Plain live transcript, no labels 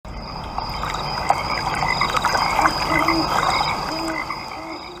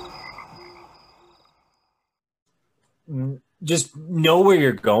just know where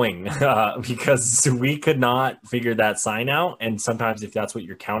you're going because we could not figure that sign out. And sometimes, if that's what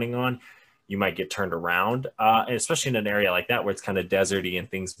you're counting on, you might get turned around, and especially in an area like that where it's kind of deserty and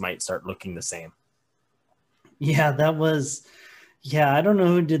things might start looking the same. Yeah, that was yeah, I don't know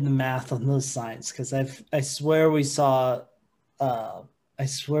who did the math on those signs because I swear we saw uh I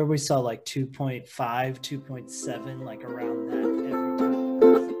swear we saw like 2.5, 2.7, like around that every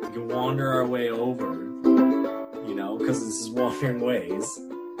time. We can wander our way over, because this is wandering ways.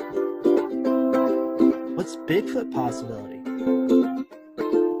 What's Bigfoot possibility?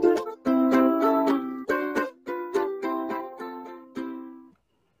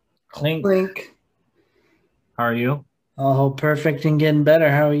 Clink. Link. How are you? Oh, perfect and getting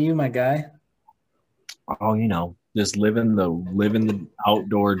better. How are you, my guy? Oh, just living the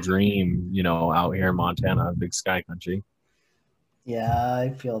outdoor dream, out here in Montana, big sky country. Yeah,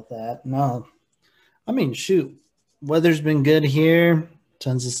 I feel that. No, I mean, shoot, weather's been good here.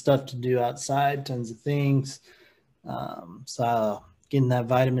 Tons of stuff to do outside, tons of things. So getting that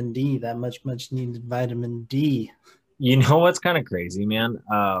vitamin D, that much needed vitamin D. You know what's kind of crazy, man?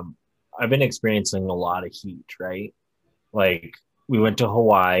 I've been experiencing a lot of heat, right? Like we went to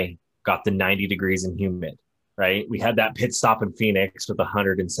Hawaii, got the 90 degrees and humid, right? We had that pit stop in Phoenix with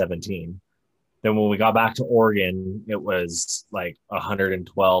 117. Then when we got back to Oregon, it was like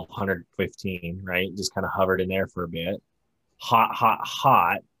 112, 115, right? Just kind of hovered in there for a bit. Hot, hot,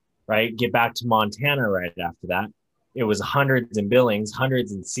 hot, right? Get back to Montana right after that. It was hundreds in Billings,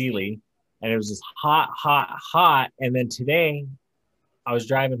 hundreds in Sealy, and it was just hot, hot, hot. And then today I was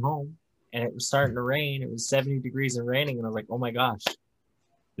driving home and it was starting to rain. It was 70 degrees and raining. And I was like, oh my gosh,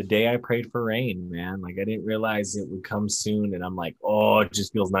 the day I prayed for rain, man. Like I didn't realize it would come soon. And I'm like, oh, it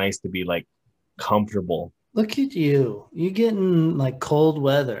just feels nice to be like comfortable. Look at you. You getting like cold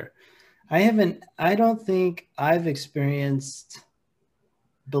weather. I don't think I've experienced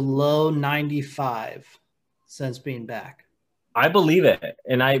below 95 since being back. I believe it.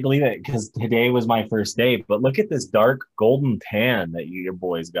 And I believe it because today was my first day. But look at this dark golden tan that your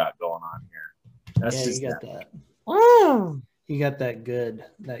boys got going on here. That's Yeah, just you got that. that. You got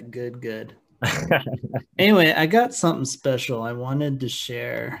good. Anyway, I got something special I wanted to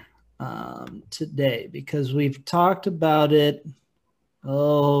share today because we've talked about it.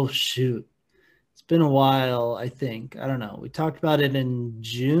 Oh, shoot. It's been a while, I think. I don't know. We talked about it in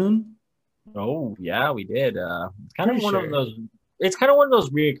June. Oh yeah, we did. It's kind of Pretty one of sure. those. It's kind of one of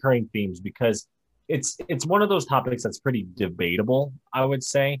those reoccurring themes because it's one of those topics that's pretty debatable, I would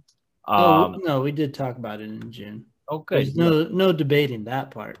say. Oh, Um, no, we did talk about it in June. oh, good. There's no debating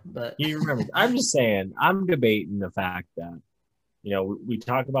that part, but You remember? I'm just saying. I'm debating the fact that we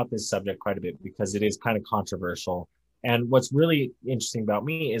talk about this subject quite a bit because it is kind of controversial. And what's really interesting about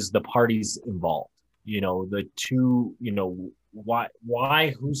me is the parties involved. The two.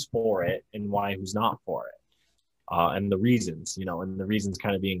 Why who's for it and why who's not for it, and the reasons. And the reasons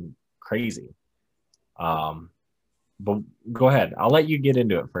kind of being crazy. Um, but go ahead. I'll let you get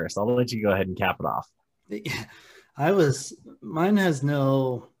into it first. I'll let you go ahead and cap it off. I was mine has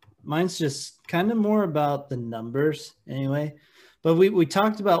no mine's just kind of more about the numbers anyway. But we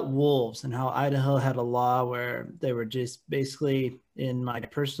talked about wolves and how Idaho had a law where they were just basically, in my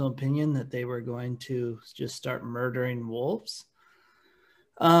personal opinion, that they were going to just start murdering wolves.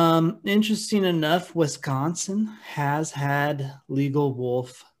 Interesting enough, Wisconsin has had legal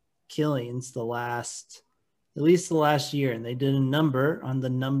wolf killings at least the last year, and they did a number on the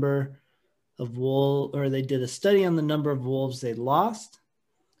number of wolves, or they did a study on the number of wolves they lost.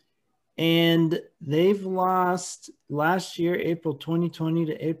 And they've lost last year, April 2020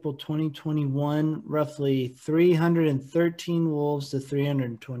 to April 2021, roughly 313 wolves to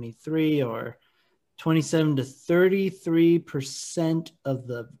 323, or 27 to 33% of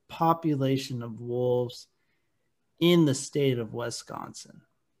the population of wolves in the state of Wisconsin.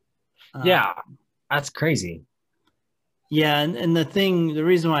 Yeah, that's crazy. Yeah, and the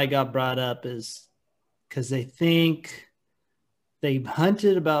reason why I got brought up is because they think they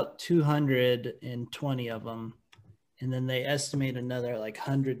hunted about 220 of them, and then they estimate another like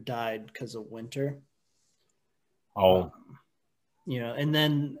 100 died because of winter. Oh, And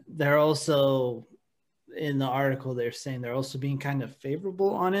then they're also, in the article, they're saying they're also being kind of favorable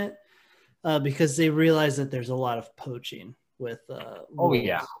on it because they realize that there's a lot of poaching with oh wolves.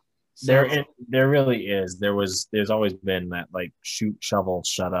 yeah. So There really is. There's always been that like shoot, shovel,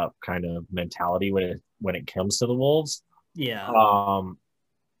 shut up kind of mentality when it comes to the wolves. yeah, Um,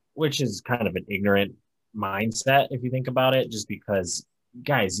 which is kind of an ignorant mindset if you think about it, just because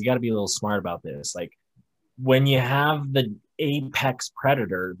guys, you got to be a little smart about this. Like when you have the apex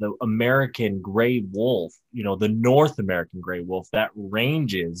predator, the American gray wolf, the North American gray wolf that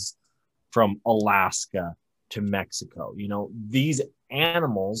ranges from Alaska to Mexico. These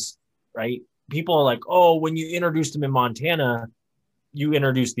animals, right? People are like, oh, when you introduced them in Montana, you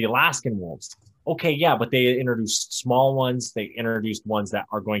introduced the Alaskan wolves. Okay, yeah, but they introduced small ones. They introduced ones that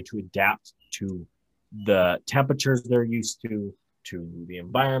are going to adapt to the temperatures they're used to the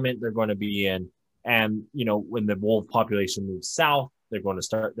environment they're going to be in. And, when the wolf population moves south, they're going to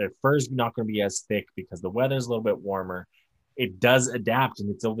start, their fur's not going to be as thick because the weather's a little bit warmer. It does adapt, and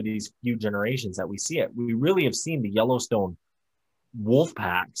it's over these few generations that we see it. We really have seen the Yellowstone wolf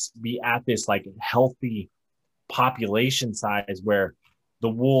packs be at this like healthy population size where the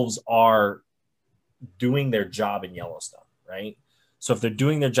wolves are doing their job in Yellowstone, right? So if they're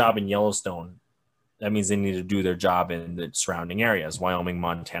doing their job in Yellowstone, that means they need to do their job in the surrounding areas, Wyoming,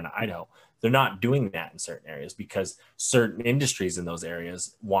 Montana, Idaho. They're not doing that in certain areas because certain industries in those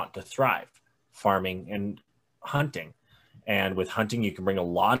areas want to thrive, farming and hunting. And with hunting, you can bring a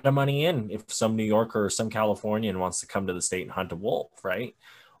lot of money in if some New Yorker or some Californian wants to come to the state and hunt a wolf, right?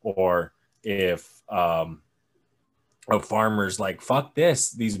 Or if a farmer's like, fuck this,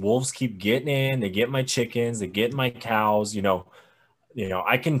 these wolves keep getting in, they get my chickens, they get my cows,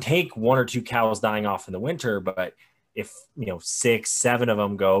 I can take 1 or 2 cows dying off in the winter, but if 6, 7 of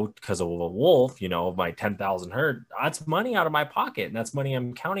them go because of a wolf, of my 10,000 herd, that's money out of my pocket, and that's money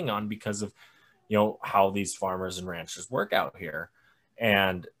I'm counting on because of how these farmers and ranchers work out here.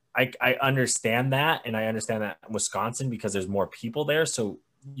 And I understand that, and I understand that in Wisconsin because there's more people there, so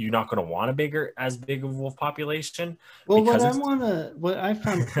you're not going to want as big of a wolf population. Well, what I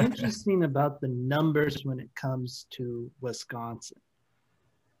found interesting about the numbers when it comes to Wisconsin,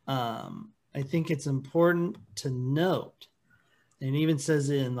 I think it's important to note, and it even says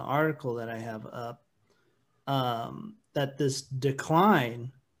it in the article that I have up, that this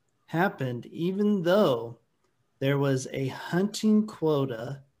decline happened even though there was a hunting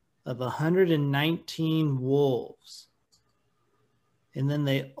quota of 119 wolves. And then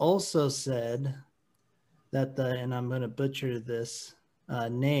they also said that and I'm going to butcher this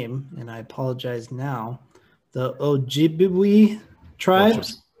name, and I apologize now, the Ojibwe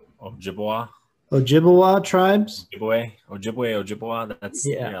tribes. Ojibwa tribes. Ojibwa. That's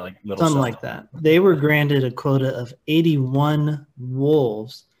like little something like that. They were granted a quota of 81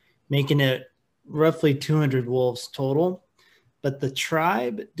 wolves, making it roughly 200 wolves total. But the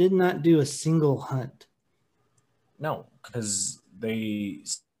tribe did not do a single hunt. No, because they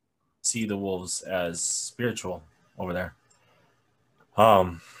see the wolves as spiritual over there.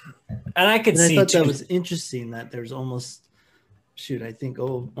 And I thought that was interesting that there's almost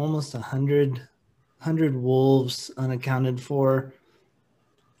almost 100 wolves unaccounted for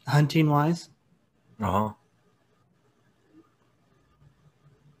hunting wise.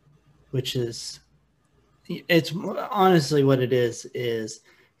 Which is, it's honestly what it is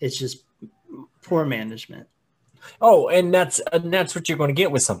it's just poor management. Oh, and that's what you're going to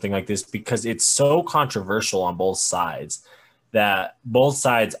get with something like this, because it's so controversial on both sides that both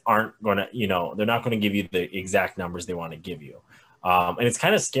sides aren't going to, they're not going to give you the exact numbers they want to give you. And it's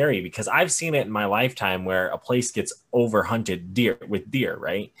kind of scary because I've seen it in my lifetime where a place gets overhunted with deer,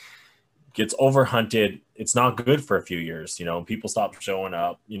 right? Gets overhunted. It's not good for a few years. People stop showing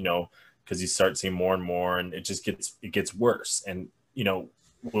up, because you start seeing more and more, and it just gets worse. And,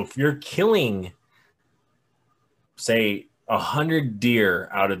 if you're killing, say, 100 deer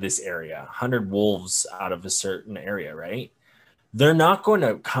out of this area, 100 wolves out of a certain area, right? They're not going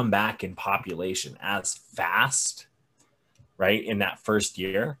to come back in population as fast, right, in that first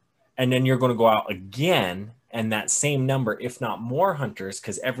year. And then you're going to go out again, and that same number, if not more hunters,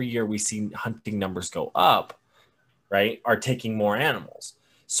 because every year we see hunting numbers go up, right, are taking more animals.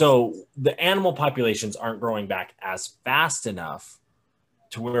 So the animal populations aren't growing back as fast enough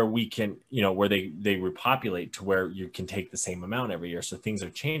to where we can, where they repopulate to where you can take the same amount every year. So things are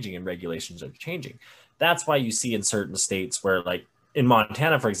changing and regulations are changing. That's why you see in certain states where, like in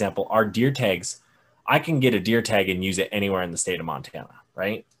Montana, for example, our deer tags, I can get a deer tag and use it anywhere in the state of Montana,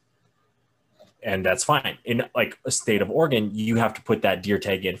 right? And that's fine. In like a state of Oregon, you have to put that deer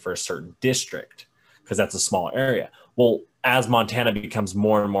tag in for a certain district because that's a small area. Well, as Montana becomes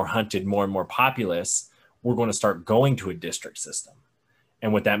more and more hunted, more and more populous, we're going to start going to a district system.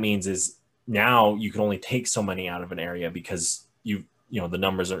 And what that means is now you can only take so many out of an area because the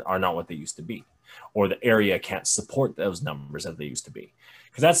numbers are not what they used to be, or the area can't support those numbers as they used to be.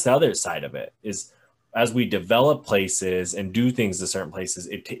 Because that's the other side of it, is as we develop places and do things to certain places,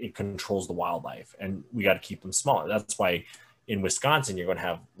 it controls the wildlife, and we got to keep them smaller. That's why in Wisconsin, you're going to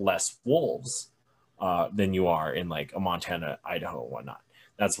have less wolves than you are in like a Montana, Idaho, and whatnot.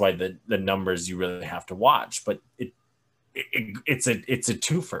 That's why the numbers you really have to watch. But it's a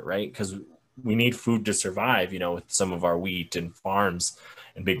twofer, right? Because we need food to survive, with some of our wheat and farms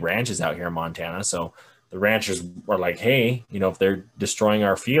and big ranches out here in Montana. So the ranchers are like, hey, if they're destroying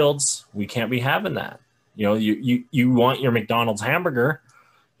our fields, we can't be having that. You want your McDonald's hamburger,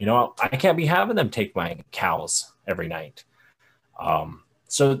 I can't be having them take my cows every night.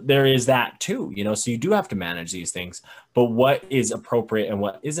 So there is that too, so you do have to manage these things, but what is appropriate and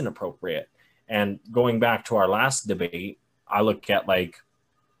what isn't appropriate. And going back to our last debate, I look at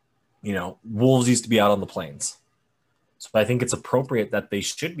wolves used to be out on the plains. So I think it's appropriate that they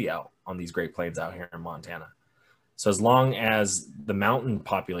should be out on these Great Plains out here in Montana. So as long as the mountain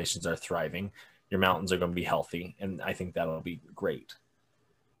populations are thriving, your mountains are going to be healthy. And I think that'll be great.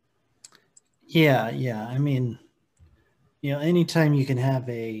 Yeah. I mean, anytime you can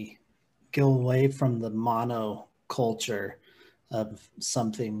go away from the monoculture of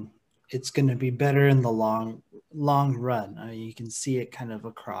something, it's going to be better in the long run. I mean, you can see it kind of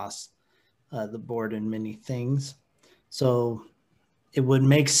across the board in many things. So it would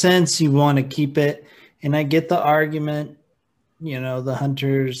make sense. You want to keep it. And I get the argument, the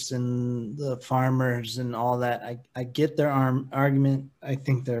hunters and the farmers and all that. I get their argument. I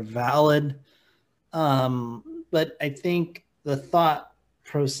think they're valid. But I think the thought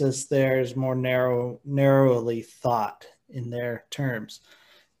process there is more narrowly thought in their terms.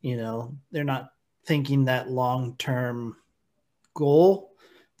 They're not thinking that long-term goal.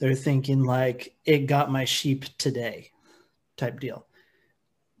 They're thinking like, it got my sheep today type deal.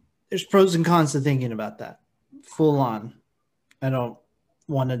 There's pros and cons to thinking about that full on. I don't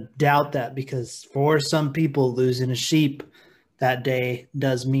want to doubt that, because for some people, losing a sheep that day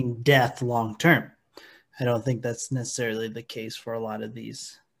does mean death long-term. I don't think that's necessarily the case for a lot of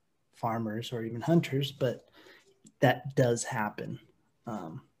these farmers or even hunters, but that does happen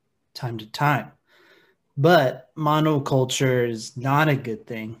time to time. But monoculture is not a good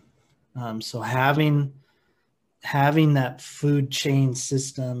thing. So having that food chain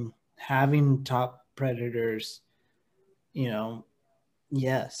system, having top predators,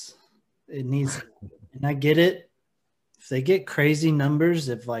 yes, it needs, and I get it. If they get crazy numbers,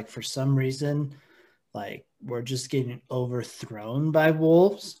 if like for some reason, like we're just getting overthrown by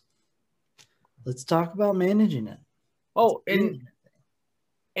wolves, let's talk about managing it. Oh,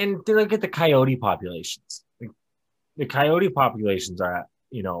 and to look at the coyote populations. The coyote populations are at,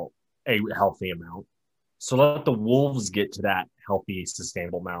 a healthy amount. So let the wolves get to that healthy,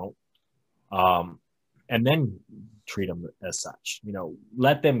 sustainable amount, and then treat them as such.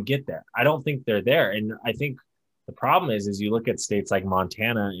 Let them get there. I don't think they're there, and I think the problem is you look at states like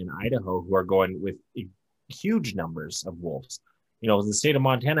Montana and Idaho who are going with huge numbers of wolves. The state of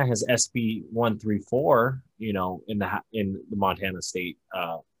Montana has SB 134, in the Montana state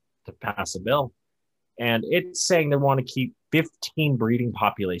to pass a bill, and it's saying they want to keep 15 breeding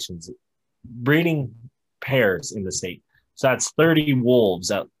pairs in the state. So that's 30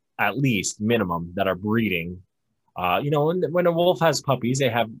 wolves at least minimum that are breeding. When a wolf has puppies, they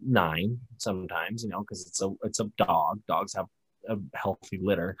have 9 sometimes, because it's a dog. Dogs have a healthy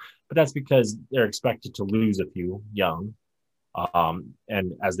litter, but that's because they're expected to lose a few young.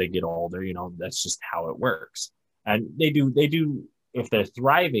 And as they get older, that's just how it works. And they do, if they're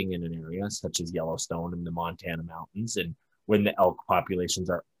thriving in an area such as Yellowstone and the Montana mountains, and when the elk populations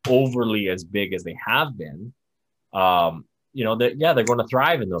are overly as big as they have been, they're going to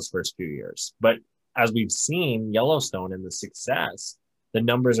thrive in those first few years. But as we've seen Yellowstone and the success, the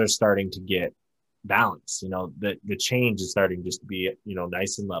numbers are starting to get balanced. The change is starting just to be,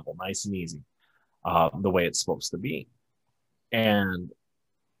 nice and level, nice and easy, the way it's supposed to be. And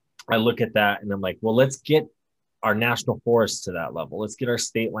I look at that and I'm like, well, let's get our national forests to that level. Let's get our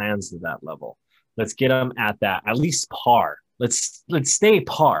state lands to that level. Let's get them at least par. Let's stay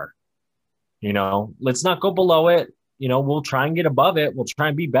par. Let's not go below it. We'll try and get above it. We'll try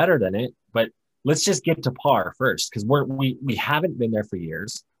and be better than it, but let's just get to par first, because we haven't been there for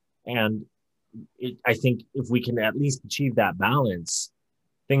years. And I think if we can at least achieve that balance,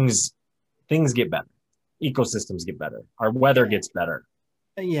 things get better. Ecosystems get better. Our weather gets better.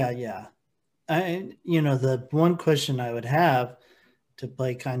 Yeah. The one question I would have, to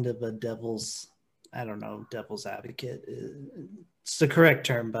play kind of a devil's advocate, it's the correct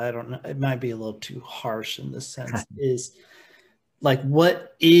term, but I don't know, it might be a little too harsh in this sense, is like,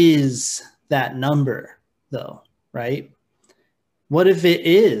 what is that number though, right? What if it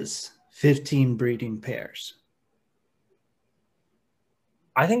is 15 breeding pairs?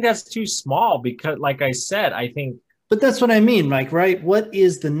 I think that's too small, because like I said, I think. But that's what I mean, Mike, right? What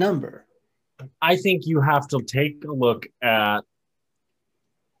is the number? I think you have to take a look at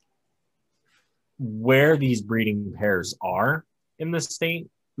where these breeding pairs are in the state.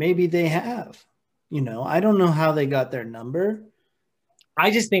 Maybe they have. I don't know how they got their number.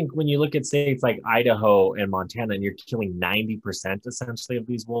 I just think when you look at states like Idaho and Montana, and you're killing 90% essentially of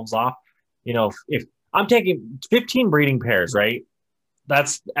these wolves off, if I'm taking 15 breeding pairs, right?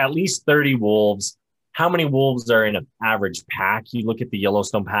 That's at least 30 wolves. How many wolves are in an average pack? You look at the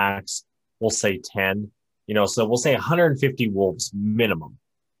Yellowstone packs, we'll say 10, so we'll say 150 wolves minimum.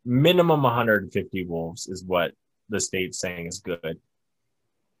 Minimum 150 wolves is what the state's saying is good.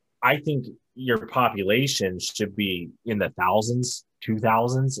 I think your population should be in the thousands,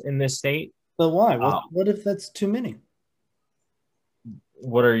 2000s in this state. But why? What if that's too many?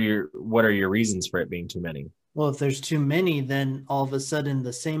 What are your reasons for it being too many? Well, if there's too many, then all of a sudden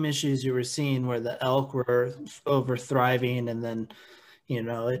the same issues you were seeing where the elk were over thriving, and then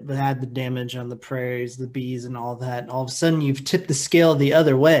it had the damage on the prairies, the bees and all that. And all of a sudden you've tipped the scale the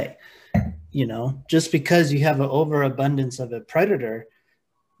other way. Just because you have an overabundance of a predator,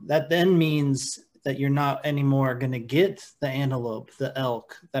 that then means that you're not anymore going to get the antelope, the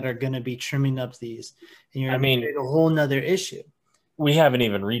elk that are going to be trimming up these. And you're going to create a whole nother issue. We haven't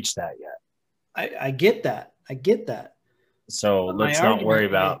even reached that yet. I get that. I get that. So let's not worry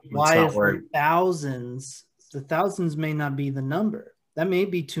about why is the thousands. The thousands may not be the number. That may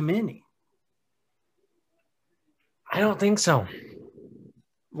be too many. I don't think so.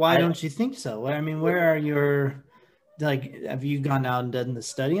 Why don't you think so? I mean, where are your, have you gone out and done the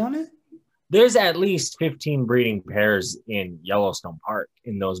study on it? There's at least 15 breeding pairs in Yellowstone Park,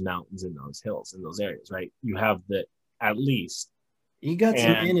 in those mountains, in those hills, in those areas, right? You have at least. You got some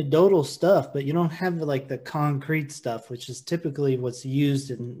anecdotal stuff, but you don't have the concrete stuff, which is typically what's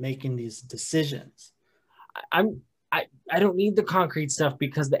used in making these decisions. I don't need the concrete stuff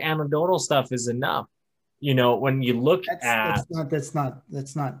because the anecdotal stuff is enough. When you look that's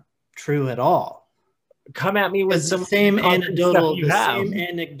not true at all. Come at me with some same anecdotal. Same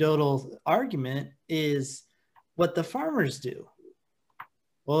anecdotal argument is what the farmers do.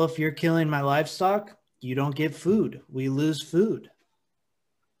 Well, if you're killing my livestock, you don't get food. We lose food.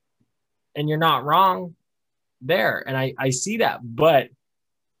 And you're not wrong there. And I see that, but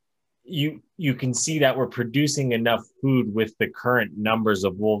you can see that we're producing enough food with the current numbers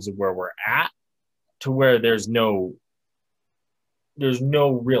of wolves of where we're at to where there's no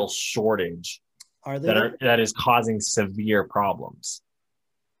real shortage that is causing severe problems.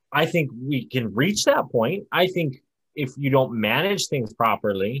 I think we can reach that point. I think if you don't manage things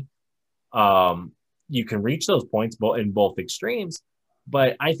properly, you can reach those points in both extremes.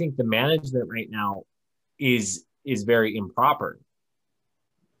 But I think the management right now is very improper.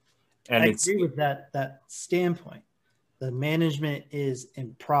 And I agree with that standpoint. The management is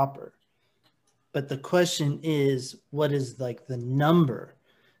improper. But the question is, what is the number?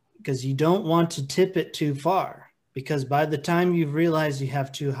 Because you don't want to tip it too far. Because by the time you realize you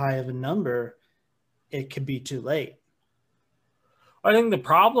have too high of a number, it could be too late. I think the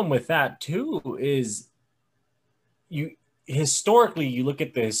problem with that too is historically, you look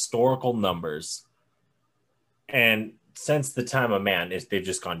at the historical numbers, and since the time of man, they've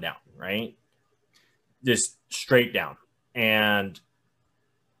just gone down, right? Just straight down. And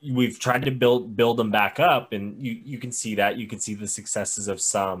we've tried to build them back up, and you can see that. You can see the successes of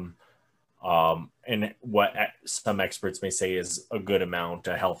some, and what some experts may say is a good amount,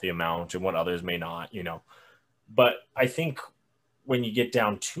 a healthy amount, and what others may not, But I think when you get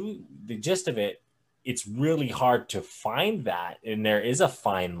down to the gist of it, it's really hard to find that. And there is a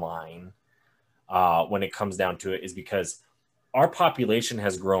fine line when it comes down to it, is because our population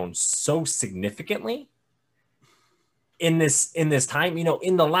has grown so significantly in this time.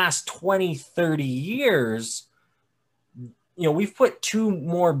 In the last 20, 30 years, we've put 2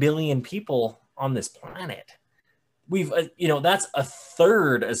 more billion people on this planet. We've, that's a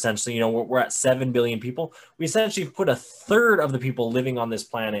third, essentially. We're at 7 billion people. We essentially put a third of the people living on this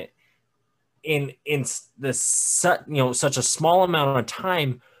planet in this, such a small amount of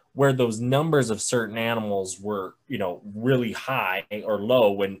time, where those numbers of certain animals were, really high or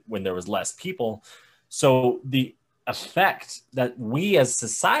low when there was less people. So the effect that we as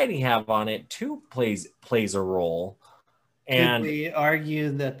society have on it too plays a role. And could we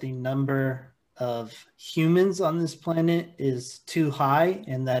argue that the number of humans on this planet is too high,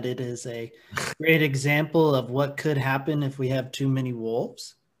 and that it is a great example of what could happen if we have too many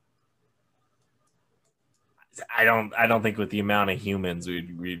wolves? I don't think with the amount of humans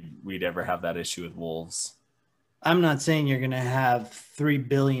we'd ever have that issue with wolves. I'm not saying you're going to have 3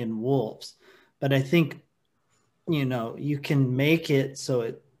 billion wolves, but I think you can make it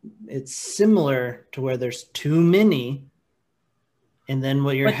so it's similar to where there's too many, and then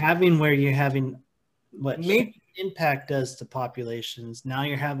what you're having what human impact does to populations. Now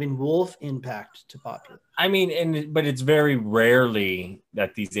you're having wolf impact to populations. I mean, but it's very rarely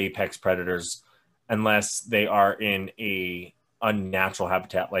that these apex predators, unless they are in a unnatural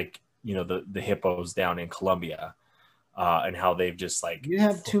habitat, like the hippos down in Colombia, and how they've just like you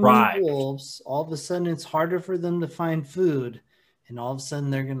have too many wolves. All of a sudden, it's harder for them to find food, and all of a sudden,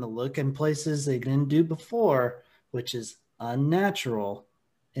 they're going to look in places they didn't do before, which is unnatural,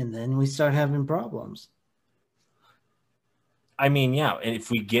 and then we start having problems. I mean, yeah, and if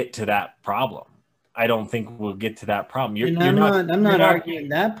we get to that problem, I don't think we'll get to that problem. I'm not arguing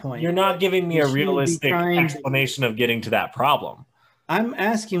that point. You're not giving me a realistic explanation of getting to that problem. I'm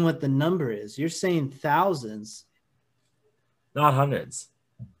asking what the number is. You're saying thousands. Not hundreds.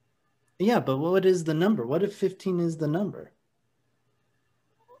 Yeah, but what is the number? What if 15 is the number?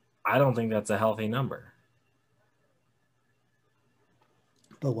 I don't think that's a healthy number.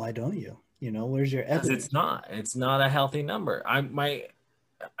 But why don't you? Where's your evidence? It's not a healthy number. I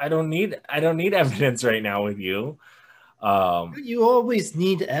don't need evidence right now with you. You always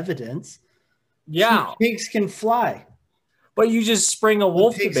need evidence. Yeah. Pigs can fly. But you just spring a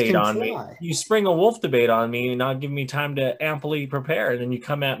wolf debate on me. You spring a wolf debate on me and not give me time to amply prepare. And then you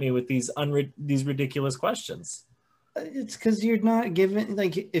come at me with these ridiculous questions. It's because you're not giving,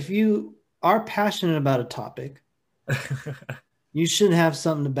 if you are passionate about a topic, you should have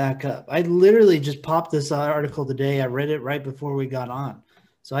something to back up. I literally just popped this article today. I read it right before we got on.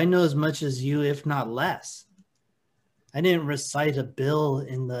 So I know as much as you, if not less. I didn't recite a bill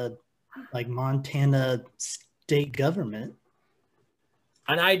in the Montana state government.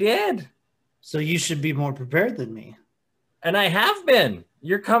 And I did. So you should be more prepared than me. And I have been.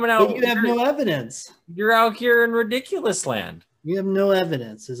 You're coming out. But you have no evidence. You're out here in ridiculous land. You have no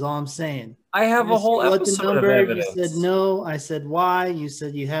evidence, is all I'm saying. I have a whole episode of evidence. You said no. I said why. You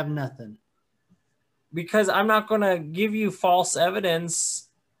said you have nothing. Because I'm not going to give you false evidence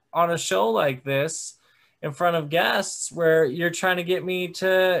on a show like this in front of guests where you're trying to get me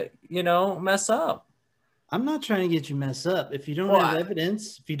to, mess up. I'm not trying to get you mess up. If you don't have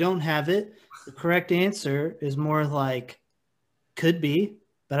evidence, if you don't have it, the correct answer is more like could be,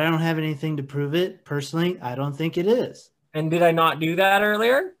 but I don't have anything to prove it. Personally, I don't think it is. And did I not do that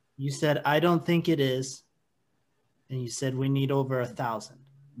earlier? You said, I don't think it is. And you said we need over 1,000.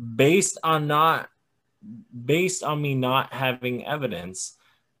 Based on me not having evidence,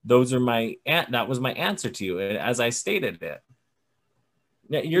 that was my answer to you as I stated it.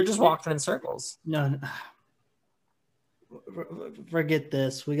 You're just walking in circles. No, forget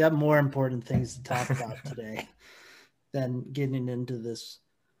this. We got more important things to talk about today than getting into this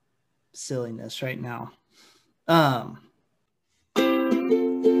silliness right now.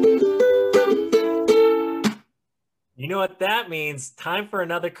 You know what that means? Time for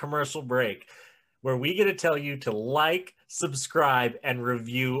another commercial break where we get to tell you to like, subscribe, and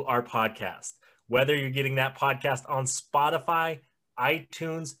review our podcast. Whether you're getting that podcast on Spotify,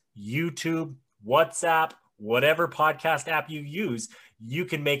 iTunes, YouTube, WhatsApp, whatever podcast app you use, you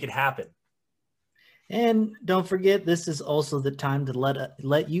can make it happen. And don't forget, this is also the time to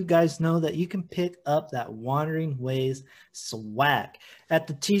let you guys know that you can pick up that Wandering Ways swag at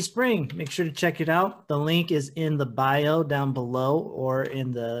the Teespring. Make sure to check it out. The link is in the bio down below or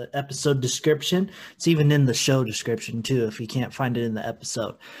in the episode description. It's even in the show description too if you can't find it in the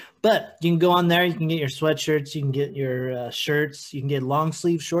episode. But you can go on there. You can get your sweatshirts. You can get your shirts. You can get long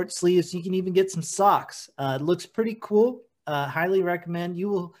sleeves, short sleeves. You can even get some socks. It looks pretty cool. Highly recommend. You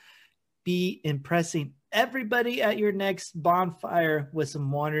will be impressing everybody at your next bonfire with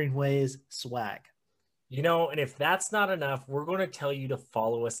some Wandering Ways swag. And if that's not enough, we're going to tell you to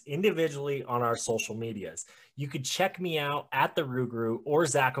follow us individually on our social medias. You could check me out at the Rugru or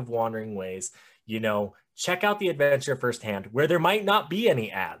Zach of Wandering Ways. Check out the adventure firsthand where there might not be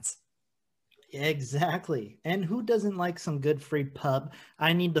any ads. Exactly. And who doesn't like some good free pub?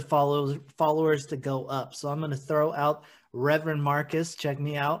 I need the followers to go up. So I'm going to throw out Reverend Marcus. Check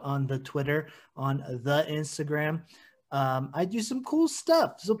me out on the Twitter, on the Instagram. I do some cool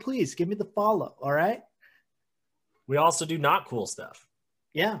stuff. So please give me the follow. All right. We also do not cool stuff.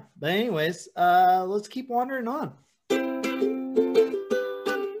 Yeah. But anyways, let's keep wandering on.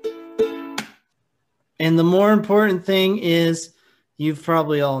 And the more important thing is you've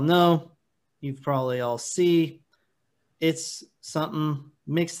probably all know, you've probably all see, it's something,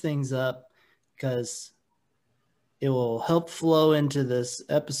 mix things up because it will help flow into this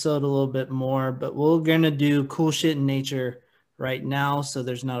episode a little bit more, but we're going to do cool shit in nature right now so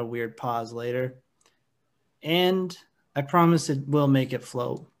there's not a weird pause later. And I promise it will make it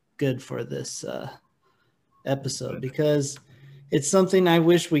flow good for this episode because it's something I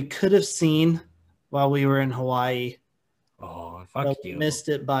wish we could have seen while we were in Hawaii. Oh, But fuck we you. missed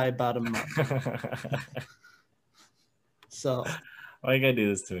it by about a month. So why you gotta do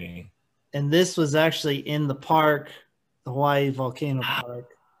this to me? And this was actually in the park, the Hawaii Volcano Park.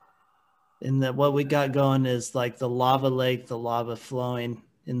 And that what we got going is like the lava lake, the lava flowing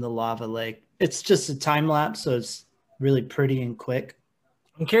in the lava lake. It's just a time lapse, so it's really pretty and quick.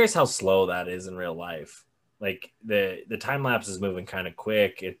 I'm curious how slow that is in real life. Like the time lapse is moving kind of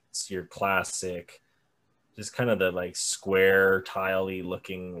quick. It's your classic, just kind of the like square tiley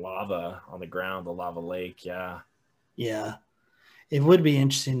looking lava on the ground, the lava lake. Yeah. Yeah. It would be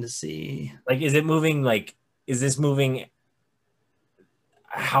interesting to see. Like, is it moving? Like, is this moving?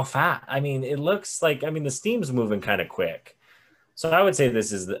 How fast? I mean, it looks like, I mean, the steam's moving kind of quick. So I would say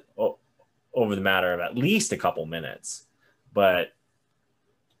this is over the matter of at least a couple minutes. But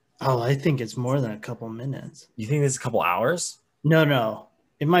oh, I think it's more than a couple minutes. You think this is a couple hours? No.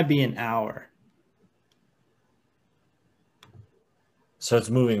 It might be an hour. So it's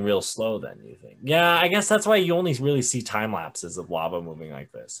moving real slow then, you think? Yeah, I guess that's why you only really see time lapses of lava moving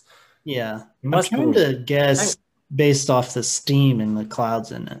like this. Yeah. I'm trying to guess based off the steam and the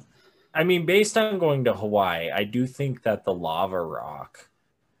clouds in it. I mean, based on going to Hawaii, I do think that the lava rock,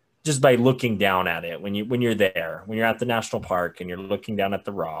 just by looking down at it, when you're there, when you're at the national park and you're looking down at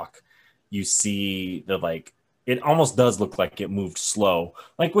the rock, you see the like, it almost does look like it moved slow.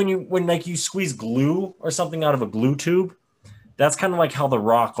 Like when you squeeze glue or something out of a glue tube, that's kind of like how the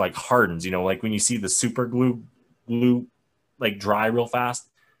rock like hardens, you know, like when you see the super glue like dry real fast.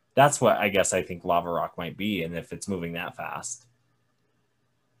 That's what I guess I think lava rock might be, and if it's moving that fast.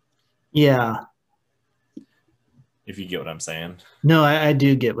 Yeah. If you get what I'm saying. No, I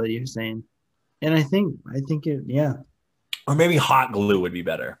do get what you're saying. And I think it, yeah. Or maybe hot glue would be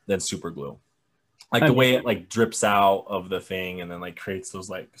better than super glue. Like the way it like drips out of the thing and then like creates those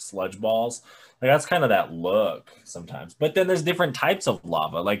like sludge balls. Like that's kind of that look sometimes. But then there's different types of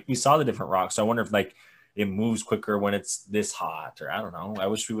lava. Like we saw the different rocks. So I wonder if like it moves quicker when it's this hot, or I don't know. I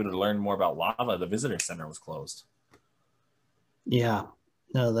wish we would have learned more about lava. The visitor center was closed. Yeah.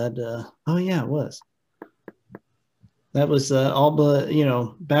 No, that oh yeah, it was. That was all but, you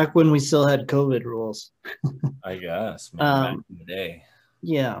know, back when we still had COVID rules. I guess, man, back in the day.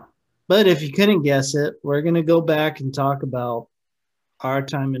 Yeah. But if you couldn't guess it, we're going to go back and talk about our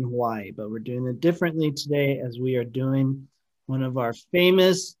time in Hawaii, but we're doing it differently today as we are doing one of our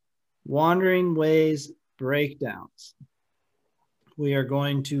famous Wandering Ways breakdowns. We are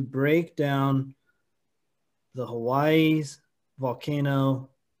going to break down the Hawaii's Volcano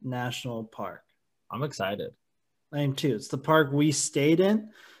National Park. I'm excited. I am too. It's the park we stayed in.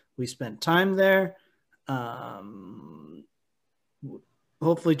 We spent time there.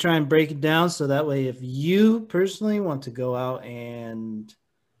 Hopefully try and break it down so that way if you personally want to go out and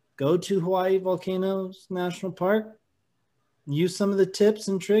go to Hawaii Volcanoes National Park, use some of the tips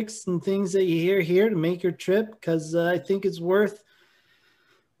and tricks and things that you hear here to make your trip, because I think it's worth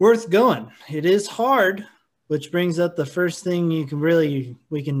going. It is hard, which brings up the first thing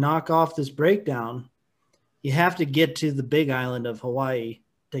we can knock off this breakdown. You have to get to the big island of Hawaii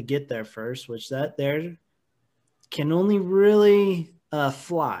to get there first, which that there can only really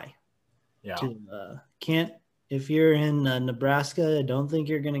fly. Yeah. Can't, if you're in Nebraska, I don't think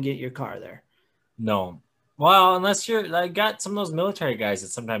you're going to get your car there. No. Well, unless I got some of those military guys that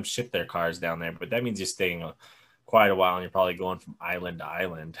sometimes ship their cars down there, but that means you're staying quite a while and you're probably going from island to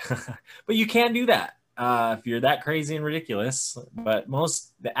island. But you can do that if you're that crazy and ridiculous. But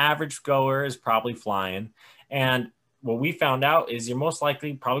the average goer is probably flying. And what we found out is you're most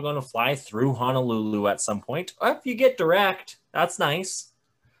likely probably going to fly through Honolulu at some point. Or if you get direct, that's nice.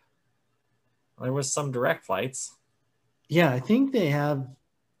 There was some direct flights. Yeah, I think they have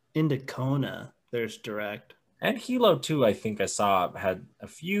into Kona. There's direct. And Hilo too, I think I saw had a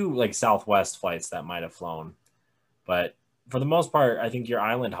few like Southwest flights that might have flown. But for the most part, I think you're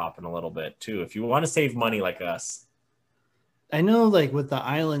island hopping a little bit too. If you want to save money like us. I know like with the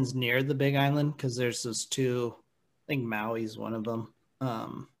islands near the big island, because there's those two, I think Maui's one of them.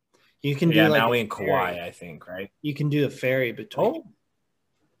 You can do like Maui and Kauai, I think, right? You can do a ferry between.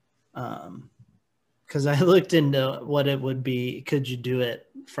 Because I looked into what it would be. Could you do it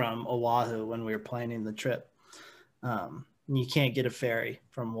from Oahu when we were planning the trip? You can't get a ferry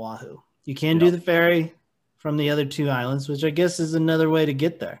from Oahu. You can do the ferry from the other two islands, which I guess is another way to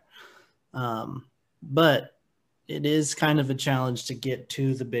get there. But it is kind of a challenge to get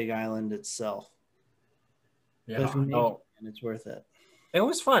to the big island itself. Yeah, but if you make it, it's worth it. It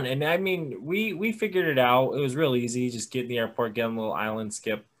was fun, and I mean, we figured it out. It was real easy. Just get in the airport, get on a little island,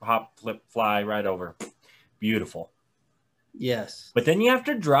 skip, hop, flip, fly right over. Beautiful. Yes. But then you have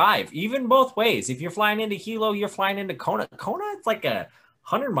to drive, even both ways. If you're flying into Hilo, you're flying into Kona. Kona, it's like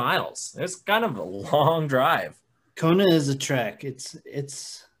 100 miles. It's kind of a long drive. Kona is a trek. It's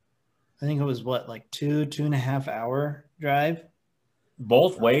I think it was what, like 2.5 hour drive.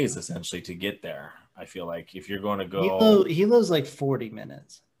 Both ways, essentially, to get there. I feel like if you're going to go, Hilo's like 40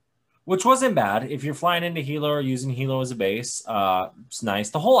 minutes. which wasn't bad. If you're flying into Hilo or using Hilo as a base, it's nice.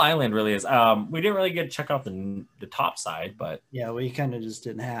 The whole island really is. We didn't really get to check out the top side, but Yeah, we kind of just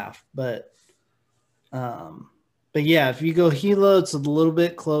did half. But yeah, if you go Hilo, it's a little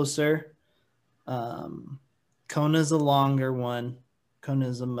bit closer. Kona's a longer one.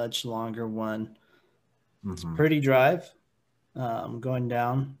 Kona's a much longer one. It's a pretty drive going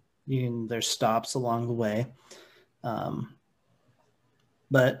down. There's stops along the way.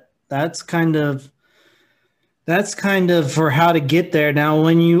 But that's kind of for how to get there. Now,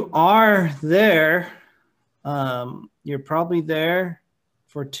 when you are there, you're probably there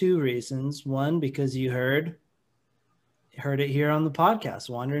for two reasons. One, because you heard it here on the podcast,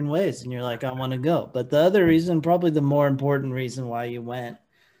 Wandering Ways, and you're like, I want to go. But the other reason, probably the more important reason why you went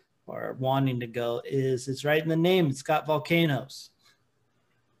or wanting to go, is it's right in the name. It's got volcanoes.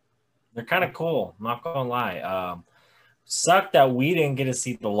 they're kind of cool. I'm not gonna lie. Sucked that we didn't get to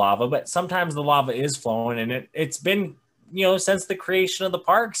see the lava, but sometimes the lava is flowing, and it's been, since the creation of the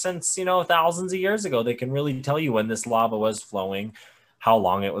park, since thousands of years ago. They can really tell you when this lava was flowing, how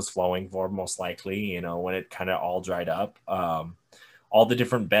long it was flowing for, most likely, when it kind of all dried up. All the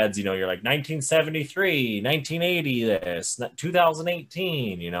different beds, you're like 1973, 1980, this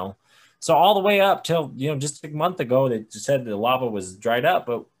 2018, so all the way up till just a month ago they just said the lava was dried up.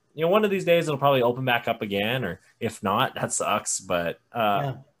 But one of these days it'll probably open back up again, or if not, that sucks. But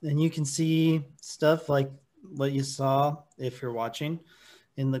yeah, and you can see stuff like what you saw, if you're watching,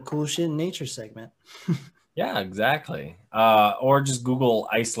 in the Cool Shit in Nature segment. Yeah, exactly. Or just Google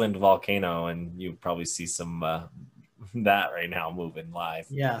Iceland volcano and you probably see some that right now moving live.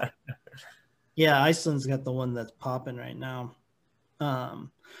 Yeah. Yeah, Iceland's got the one that's popping right now.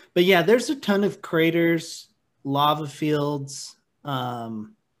 But yeah, there's a ton of craters, lava fields.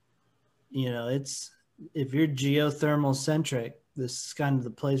 It's, if you're geothermal centric, this is kind of the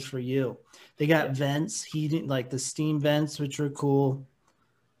place for you. They got vents, heating, like the steam vents, which are cool.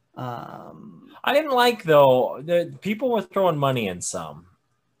 I didn't like, though, the people were throwing money in some.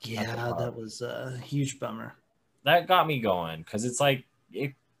 Yeah, that was a huge bummer. That got me going, because it's like,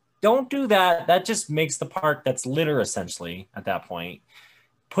 don't do that. That just makes the park, that's litter essentially at that point.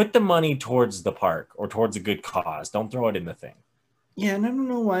 Put the money towards the park or towards a good cause. Don't throw it in the thing. Yeah, and I don't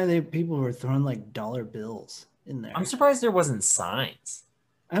know why people were throwing like dollar bills in there. I'm surprised there wasn't signs.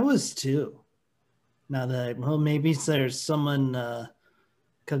 I was too. Now that, maybe there's someone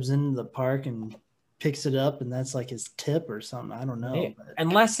comes into the park and picks it up and that's like his tip or something. I don't know. Yeah.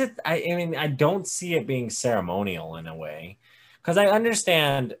 Unless I don't see it being ceremonial in a way. Because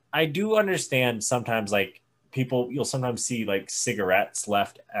I do understand sometimes, like, you'll sometimes see like cigarettes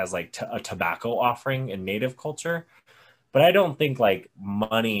left as like a tobacco offering in native culture. But I don't think like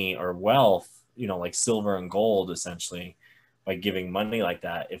money or wealth, like silver and gold, essentially, by giving money like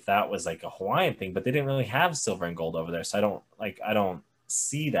that, if that was like a Hawaiian thing. But they didn't really have silver and gold over there. So I don't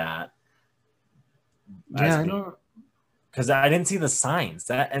see that. Yeah, I don't, because I didn't see the signs,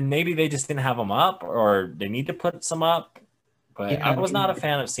 and maybe they just didn't have them up, or they need to put some up. But yeah, I was not a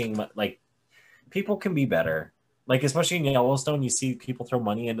fan of seeing, like, people can be better. Like, especially in Yellowstone, you see people throw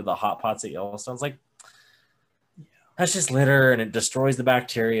money into the hot pots at Yellowstone. It's like, that's just litter, and it destroys the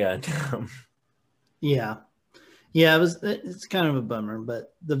bacteria. Yeah, it's kind of a bummer,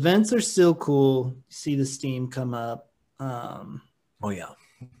 but the vents are still cool. You see the steam come up. Oh yeah.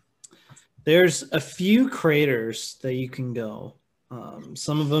 There's a few craters that you can go.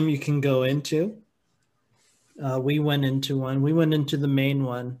 Some of them you can go into. We went into one. We went into the main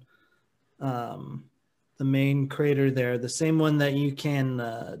one, the main crater there, the same one that you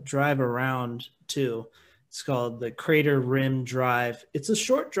can drive around to. It's called the Crater Rim Drive. It's a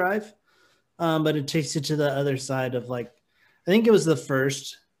short drive, but it takes you to the other side of, like, I think it was the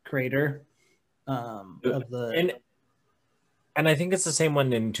first crater of the. And I think it's the same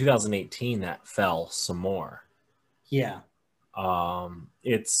one in 2018 that fell some more. Yeah.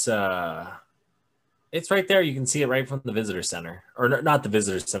 It's right there. You can see it right from the visitor center, or not the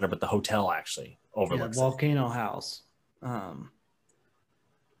visitor center, but the hotel actually overlooks Volcano House,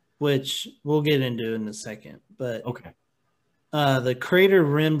 which we'll get into in a second. But okay. The Crater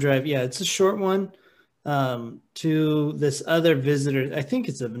Rim Drive, yeah, it's a short one. to this other visitor. I think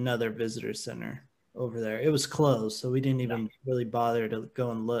it's another visitor center over there. It was closed, so we didn't even really bother to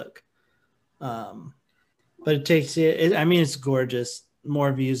go and look. Um, but it takes it. I mean, it's gorgeous.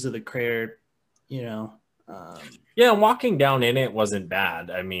 More views of the crater, you know. Yeah, and walking down in it wasn't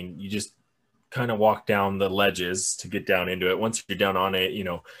bad. I mean, you just kind of walk down the ledges to get down into it. Once you're down on it,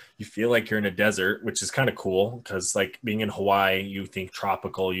 you feel like you're in a desert, which is kind of cool because, like, being in Hawaii, you think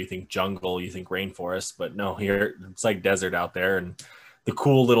tropical, you think jungle, you think rainforest, but no, here it's like desert out there, and the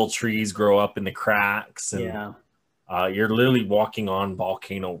cool little trees grow up in the cracks, and Yeah. You're literally walking on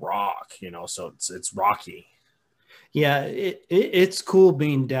volcano rock, so it's rocky. Yeah, it's cool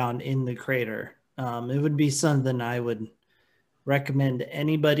being down in the crater. It would be something I would recommend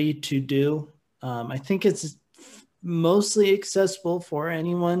anybody to do. I think it's mostly accessible for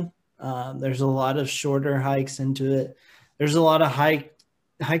anyone. There's a lot of shorter hikes into it. There's a lot of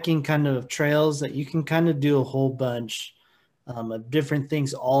hiking kind of trails that you can kind of do a whole bunch of different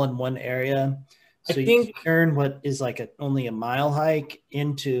things all in one area. I So you think can turn what is like only a mile hike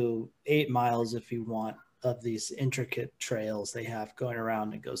into 8 miles if you want of these intricate trails they have going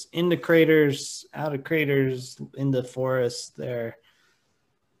around. It goes into craters, out of craters, into forests there.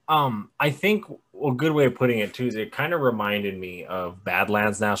 I think a good way of putting it too is it kind of reminded me of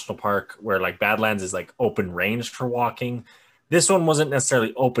Badlands National Park, where like Badlands is like open range for walking. This one wasn't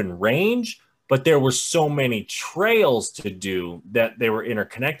necessarily open range, but there were so many trails to do that they were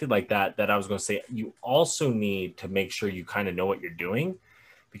interconnected like that I was going to say you also need to make sure you kind of know what you're doing,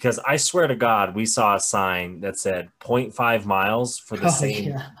 because I swear to God, we saw a sign that said zero point 0.5 miles for the Oh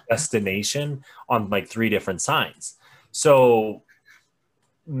same yeah. destination on like 3 different signs. So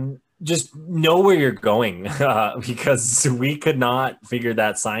just know where you're going, because we could not figure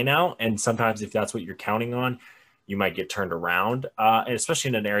that sign out. And sometimes if that's what you're counting on, you might get turned around, and especially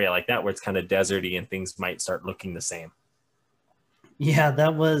in an area like that where it's kind of deserty and things might start looking the same. Yeah,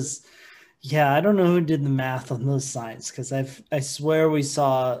 that was yeah, I don't know who did the math on those signs because I swear we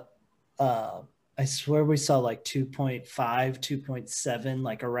saw uh I swear we saw like 2.5, 2.7,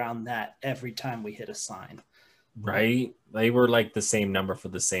 like around that every time we hit a sign. Right? They were like the same number for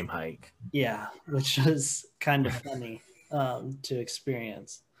the same hike. Yeah, which was kind of funny to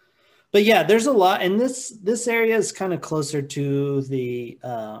experience. But yeah, there's a lot, and this area is kind of closer to the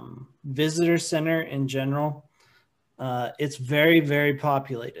visitor center in general. It's very, very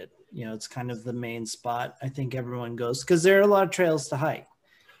populated. You know, it's kind of the main spot. I think everyone goes because there are a lot of trails to hike.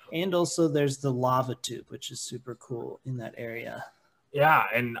 And also there's the lava tube, which is super cool in that area. Yeah,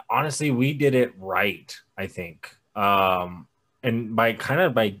 and honestly, we did it right, I think. And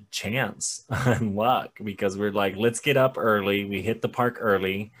by chance and luck, because we're like, let's get up early. We hit the park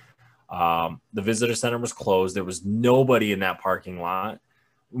early. The visitor center was closed. There was nobody in that parking lot.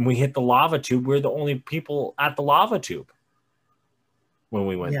 When we hit the lava tube, we're the only people at the lava tube when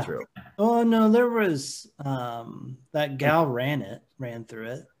we went through. Oh no, there was that gal ran through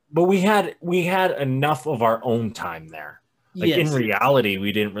it. But we had enough of our own time there. Like Yes, in reality,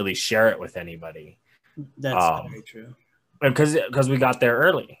 we didn't really share it with anybody. that's very true. Because we got there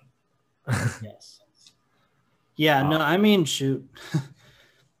early. Yes. Yeah, no, I mean, shoot.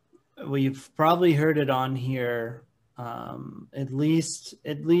 We've probably heard it on here at least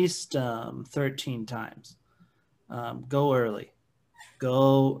 13 times. Go early.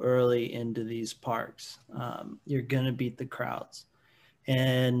 Go early into these parks. You're going to beat the crowds.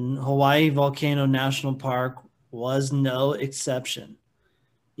 And Hawaii Volcano National Park was no exception.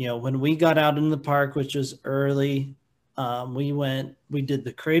 You know, when we got out in the park, which was early, we did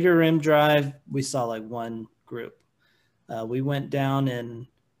the Crater Rim Drive. We saw like one group. We went down and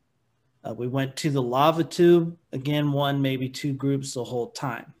we went to the lava tube, again, one, maybe two groups the whole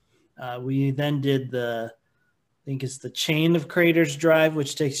time. We then did I think it's the Chain of Craters Drive,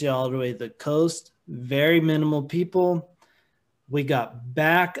 which takes you all the way to the coast. Very minimal people. We got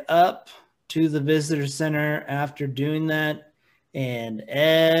back up to the visitor center after doing that, and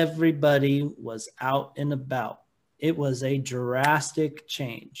everybody was out and about. It was a drastic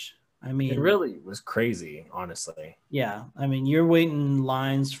change. I mean, it really was crazy, honestly. Yeah, I mean, you're waiting in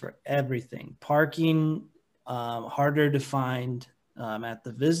lines for everything. Parking, harder to find at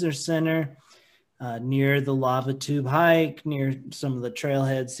the visitor center, near the lava tube hike, near some of the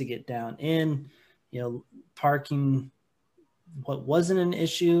trailheads to get down in. You know, parking, what wasn't an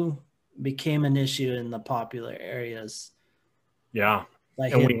issue became an issue in the popular areas. Yeah.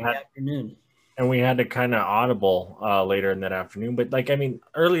 Like in the afternoon. And we had to kind of audible later in that afternoon. But like, I mean,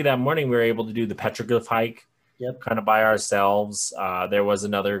 early that morning, we were able to do the petroglyph hike. Yep. Kind of by ourselves. There was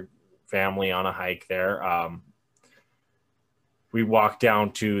another family on a hike there. we walked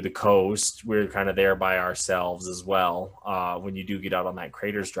down to the coast. We were kind of there by ourselves as well, when you do get out on that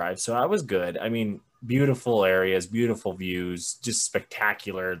Craters Drive. So that was good. I mean, beautiful areas, beautiful views, just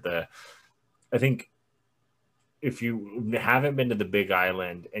spectacular. I think if you haven't been to the Big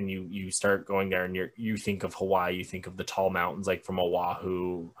Island and you start going there and you think of Hawaii, you think of the tall mountains like from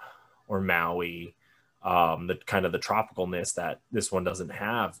Oahu or Maui, the kind of the tropicalness that this one doesn't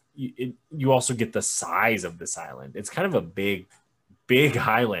have. You also get the size of this island. It's kind of a big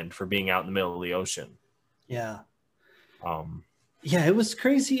island for being out in the middle of the ocean. Yeah. Um, Yeah, it was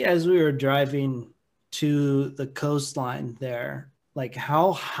crazy as we were driving to the coastline there, like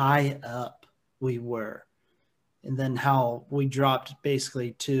how high up we were. And then how we dropped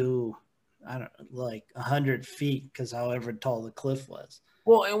basically to, I don't know, like 100 feet, because however tall the cliff was.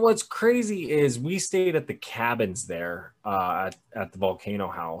 well, and what's crazy is we stayed at the cabins there, at the Volcano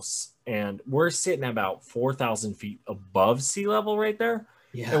House, and we're sitting about 4,000 feet above sea level right there.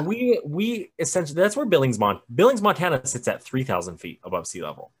 Yeah. And we essentially, that's where Billings, Montana sits at 3,000 feet above sea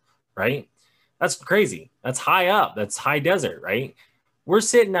level, right? That's crazy. That's high up. That's high desert, right? We're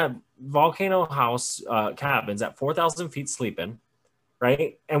sitting at Volcano House, cabins at 4,000 feet sleeping,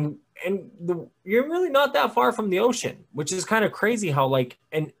 right? You're really not that far from the ocean, which is kind of crazy how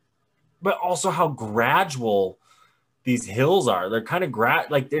but also how gradual these hills are. They're kind of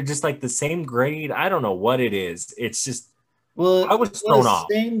like they're just like the same grade. I don't know what it is. It's just, Well, I was thrown off.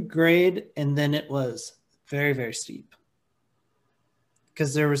 Same grade, and then it was very, very steep.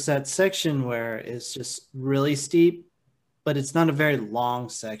 Because there was that section where it's just really steep, but it's not a very long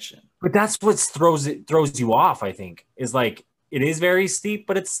section. But that's what throws you off, I think, is like it is very steep,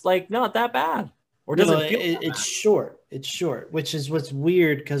 but it's like not that bad. Or does it feel it's short. It's short, which is what's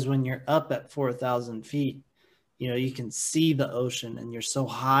weird, because when you're up at 4,000 feet, you can see the ocean, and you're so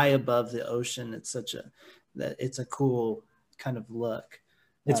high above the ocean. It's it's a cool kind of look.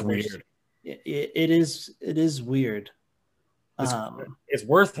 It's weird. It is weird. It's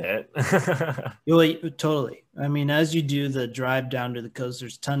worth it. Totally. I mean, as you do the drive down to the coast,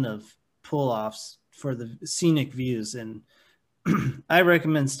 there's a ton of pull-offs for the scenic views, and I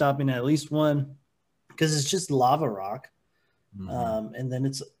recommend stopping at least one, because it's just lava rock, and then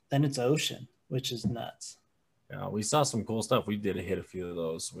it's ocean, which is nuts. Yeah, we saw some cool stuff. We did hit a few of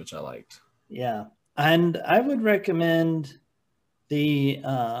those, which I liked. Yeah, and I would recommend the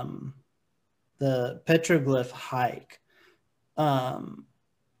petroglyph hike.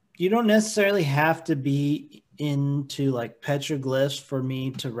 You don't necessarily have to be into like petroglyphs for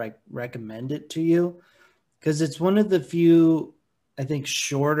me to recommend it to you, because it's one of the few, I think,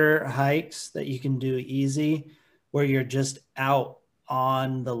 shorter hikes that you can do easy, where you're just out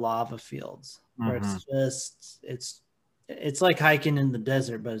on the lava fields, where it's like hiking in the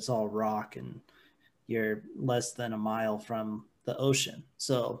desert, but it's all rock, and you're less than a mile from the ocean.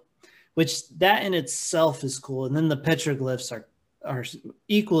 So, which that in itself is cool. And then the petroglyphs are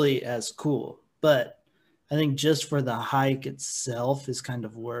equally as cool, but I think just for the hike itself is kind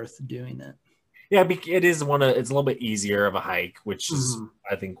of worth doing it. Yeah, it is it's a little bit easier of a hike, which is,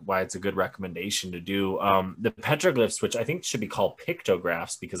 I think, why it's a good recommendation to do. The petroglyphs, which I think should be called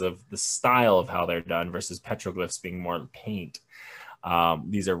pictographs because of the style of how they're done versus petroglyphs being more paint.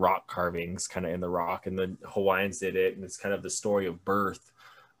 These are rock carvings kind of in the rock, and the Hawaiians did it, and it's kind of the story of birth.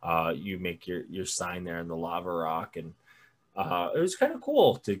 You make your sign there in the lava rock, and it was kind of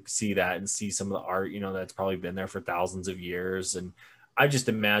cool to see that and see some of the art, that's probably been there for thousands of years. And I just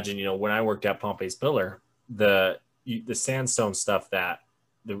imagine, when I worked at Pompey's Pillar, the sandstone stuff that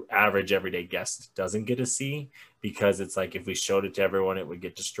the average everyday guest doesn't get to see, because it's like if we showed it to everyone, it would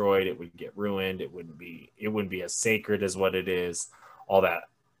get destroyed, it would get ruined, it wouldn't be as sacred as what it is, all that,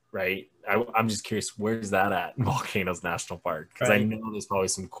 right? I'm just curious, where's that at in Volcanoes National Park? Because I know there's probably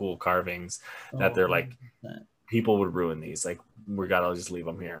some cool carvings that they're like, 100%. People would ruin these. Like, we gotta just leave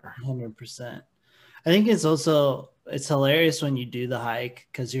them here. 100%. I think it's hilarious when you do the hike,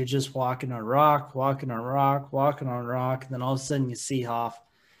 because you're just walking on rock, and then all of a sudden you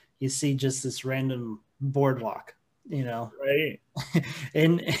see just this random boardwalk, right?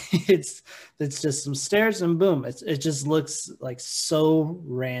 And it's just some stairs, and boom, it just looks like so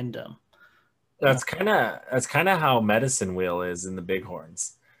random. That's kind of how Medicine Wheel is in the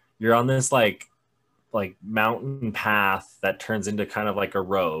Bighorns. You're on this like mountain path that turns into kind of like a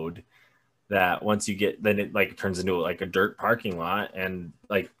road, that once you get, then it like turns into like a dirt parking lot and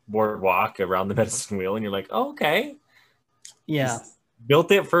like boardwalk around the Medicine Wheel, and you're like, oh, okay, yeah, just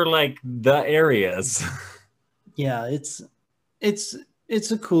built it for like the areas. Yeah, it's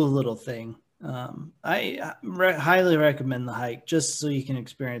a cool little thing. I highly recommend the hike, just so you can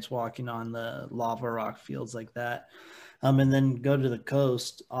experience walking on the lava rock fields like that. And then go to the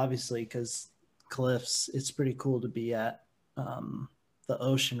coast, obviously, because cliffs, it's pretty cool to be at the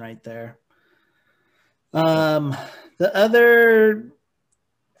ocean right there. The other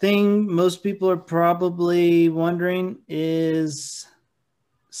thing most people are probably wondering is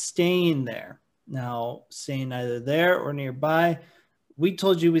staying there. Now, staying either there or nearby. We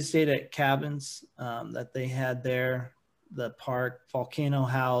told you we stayed at cabins that they had there, the park, Volcano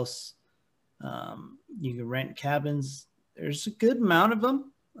House. You can rent cabins. There's a good amount of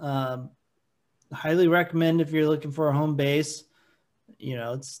them. Highly recommend if you're looking for a home base. You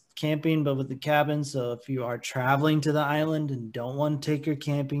know, it's camping, but with the cabin. So if you are traveling to the island and don't want to take your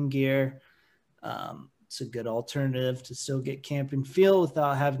camping gear, it's a good alternative to still get camping feel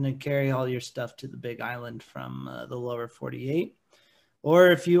without having to carry all your stuff to the big island from the lower 48.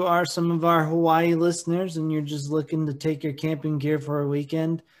 Or if you are some of our Hawaii listeners and you're just looking to take your camping gear for a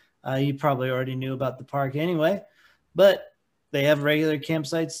weekend, you probably already knew about the park anyway, but they have regular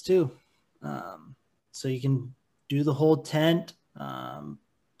campsites too. So you can do the whole tent.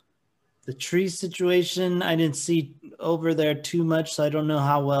 The tree situation, I didn't see over there too much, so I don't know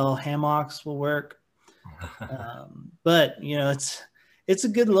how well hammocks will work. But you know, it's a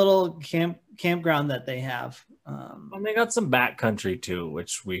good little campground that they have. And they got some backcountry too,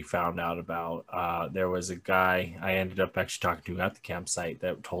 which we found out about. There was a guy I ended up actually talking to at the campsite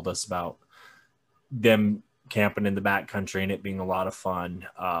that told us about them camping in the backcountry and it being a lot of fun.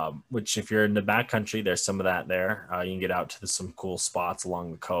 Which if you're in the backcountry, there's some of that there. You can get out to some cool spots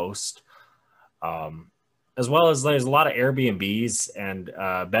along the coast. As well as there's a lot of Airbnbs and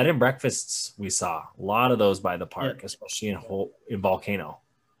bed and breakfasts. We saw a lot of those by the park, Yep. especially in Volcano.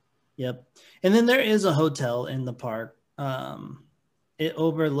 Yep. And then there is a hotel in the park. It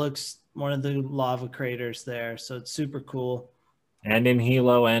overlooks one of the lava craters there, so it's super cool. And in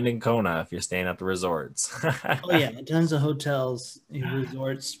Hilo and in Kona if you're staying at the resorts. Oh yeah, tons of hotels and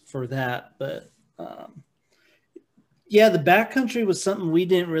resorts for that. But yeah, the backcountry was something we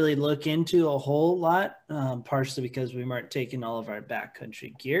didn't really look into a whole lot, partially because we weren't taking all of our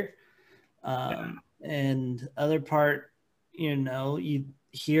backcountry gear. And other part, you know, you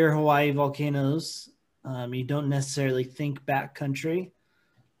hear Hawaii volcanoes, you don't necessarily think backcountry,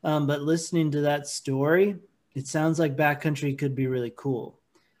 but listening to that story, it sounds like backcountry could be really cool.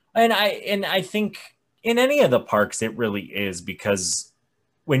 And I think in any of the parks it really is, because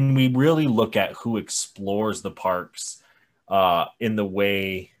when we really look at who explores the parks in the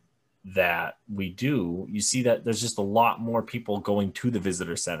way that we do, you see that there's just a lot more people going to the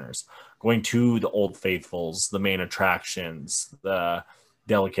visitor centers, going to the Old Faithfuls, the main attractions, the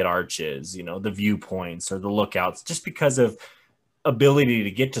delicate arches, you know, the viewpoints or the lookouts, just because of ability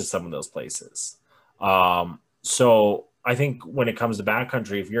to get to some of those places. So I think when it comes to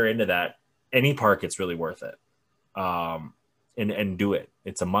backcountry, if you're into that, any park, it's really worth it. And do it.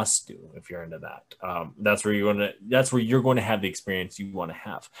 It's a must do if you're into that. That's where you're going to have the experience you want to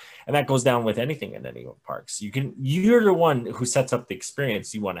have. And that goes down with anything in any parks. You're the one who sets up the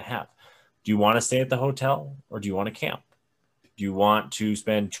experience you want to have. Do you want to stay at the hotel or do you want to camp? Do you want to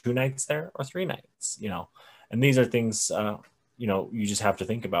spend 2 nights there or 3 nights? You know, and these are things, you know, you just have to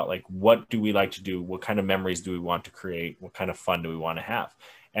think about, like, what do we like to do? What kind of memories do we want to create? What kind of fun do we want to have?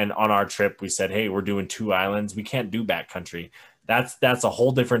 And on our trip, we said, hey, we're doing 2 islands. We can't do backcountry. That's a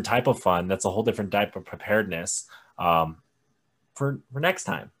whole different type of fun. That's a whole different type of preparedness for next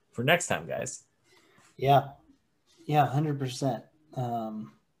time. For next time, guys. Yeah, 100%.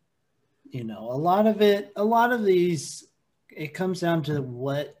 You know, a lot of these, it comes down to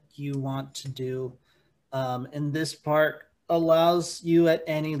what you want to do. And this park allows you at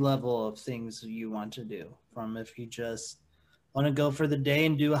any level of things you want to do. From if you just want to go for the day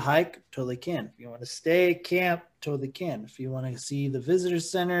and do a hike, totally can. If you want to stay, camp, totally can. If you want to see the visitor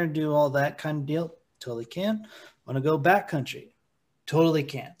center, do all that kind of deal, totally can. Want to go backcountry, totally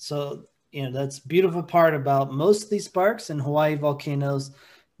can. So, you know, that's beautiful part about most of these parks, and Hawaii Volcanoes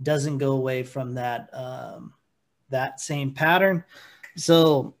doesn't go away from that that same pattern.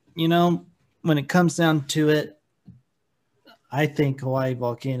 So, you know, when it comes down to it, I think Hawaii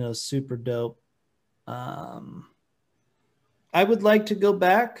Volcanoes super dope. I would like to go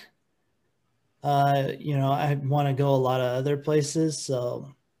back. You know, I want to go a lot of other places,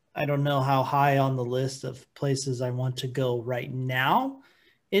 so I don't know how high on the list of places I want to go right now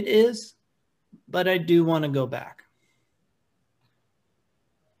it is, but I do want to go back.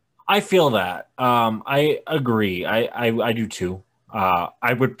 I feel that. I agree. I do too.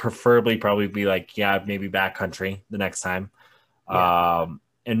 I would preferably probably be like, yeah, maybe backcountry the next time. Yeah.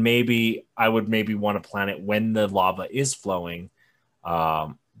 And maybe I would maybe want to plan it when the lava is flowing,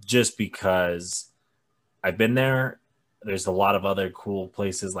 just because I've been there there's a lot of other cool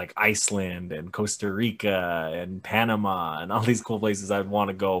places like Iceland and Costa Rica and Panama and all these cool places I'd want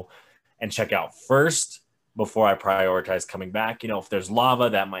to go and check out first before I prioritize coming back. You know, if there's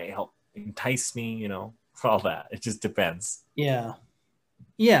lava, that might help entice me, you know, all that. It just depends. Yeah.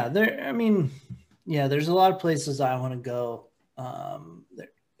 Yeah. I mean, yeah, there's a lot of places I want to go.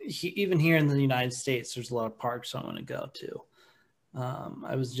 Even here in the United States, there's a lot of parks I want to go to.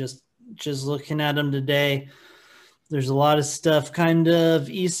 I was just looking at them today. There's a lot of stuff kind of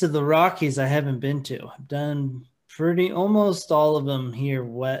east of the Rockies I haven't been to. I've done almost all of them here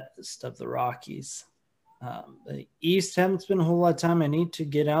west of the Rockies. The east haven't spent a whole lot of time. I need to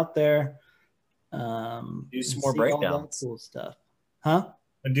get out there. Do some more breakdowns. Cool stuff. Huh?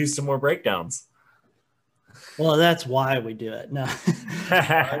 And do some more breakdowns. Well, that's why we do it. No,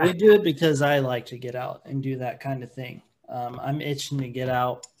 we do it because I like to get out and do that kind of thing. I'm itching to get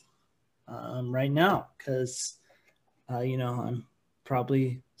out right now because, I'm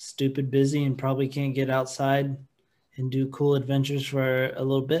probably stupid busy and probably can't get outside and do cool adventures for a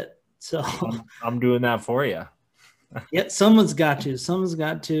little bit. So I'm doing that for you. Yeah, someone's got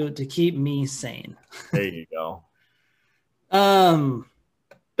to keep me sane. There you go.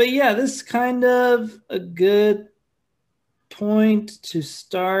 But yeah, this is kind of a good point to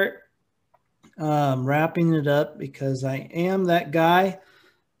start wrapping it up because I am that guy.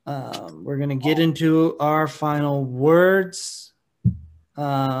 We're going to get into our final words.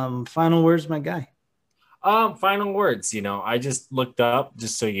 Final words, my guy. Final words, I just looked up,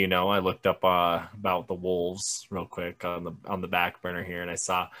 just so you know, I looked up about the wolves real quick on the back burner here, and I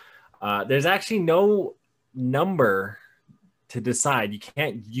saw there's actually no number to decide. You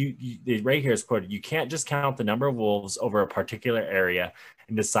can't right here is quoted, you can't just count the number of wolves over a particular area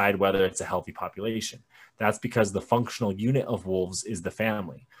and decide whether it's a healthy population. That's because the functional unit of wolves is the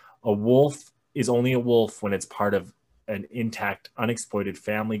family. A wolf is only a wolf when it's part of an intact, unexploited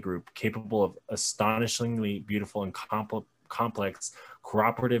family group capable of astonishingly beautiful and complex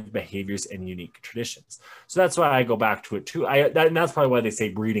cooperative behaviors and unique traditions. So that's why I go back to it too. And that's probably why they say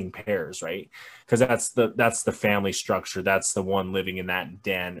breeding pairs, right? Because that's the family structure. That's the one living in that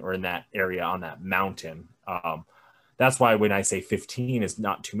den or in that area on that mountain. That's why when I say 15 is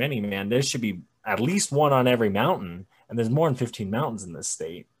not too many, man, there should be at least one on every mountain, and there's more than 15 mountains in this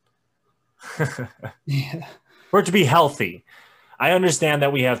state. Yeah. For it to be healthy. I understand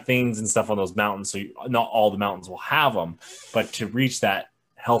that we have things and stuff on those mountains, so not all the mountains will have them, but to reach that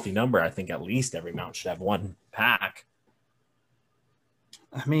healthy number, I think at least every mountain should have one pack.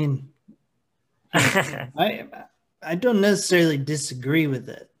 I mean, I don't necessarily disagree with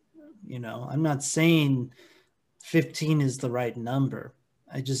it. I'm not saying 15 is the right number.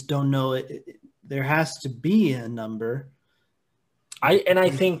 I just don't know it. There has to be a number. I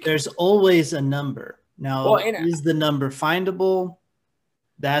think there's always a number. Now, is the number findable?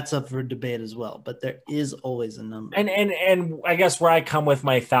 That's up for debate as well, but there is always a number. And I guess where I come with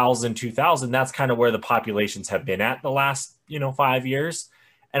my 1,000, 2,000, that's kind of where the populations have been at the last, 5 years.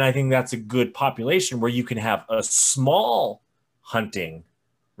 And I think that's a good population where you can have a small hunting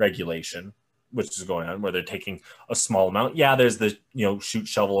regulation, which is going on, where they're taking a small amount. Yeah, there's the, shoot,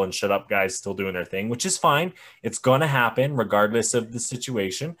 shovel, and shut up guys still doing their thing, which is fine. It's going to happen regardless of the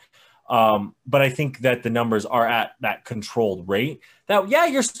situation. But I think that the numbers are at that controlled rate that, yeah,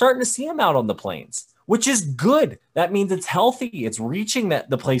 you're starting to see them out on the plains, which is good. That means it's healthy. It's reaching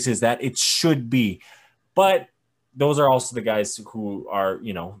the places that it should be. But those are also the guys who are,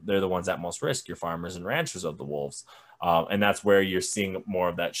 they're the ones at most risk, your farmers and ranchers of the wolves. And that's where you're seeing more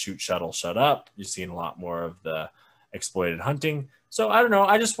of that shoot, shuttle, shut up. You're seeing a lot more of the exploited hunting. So I don't know.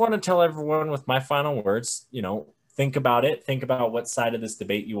 I just want to tell everyone with my final words, think about it. Think about what side of this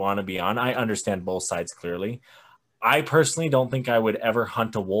debate you want to be on. I understand both sides clearly. I personally don't think I would ever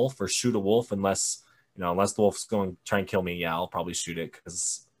hunt a wolf or shoot a wolf unless the wolf's going to try and kill me. Yeah, I'll probably shoot it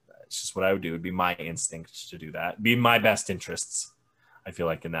because it's just what I would do. It would be my instinct to do that. Be my best interests, I feel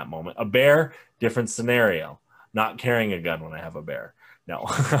like, in that moment. A bear, different scenario. Not carrying a gun when I have a bear. No,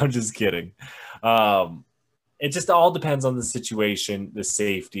 I'm just kidding. It just all depends on the situation, the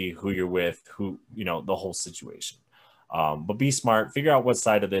safety, who you're with, the whole situation. But be smart. Figure out what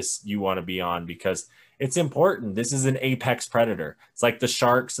side of this you want to be on because it's important. This is an apex predator. It's like the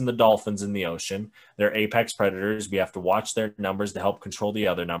sharks and the dolphins in the ocean. They're apex predators. We have to watch their numbers to help control the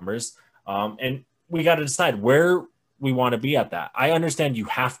other numbers. And we got to decide where we want to be at that. I understand you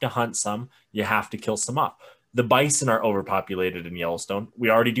have to hunt some. You have to kill some off. The bison are overpopulated in Yellowstone. We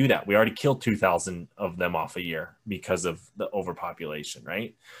already do that. We already killed 2,000 of them off a year because of the overpopulation,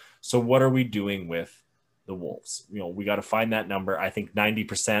 right? So what are we doing with the wolves? We got to find that number. I think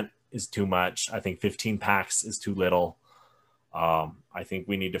 90% is too much. I think 15 packs is too little. I think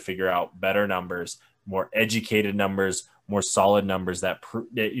we need to figure out better numbers, more educated numbers, more solid numbers that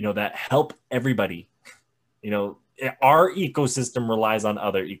that help everybody. Our ecosystem relies on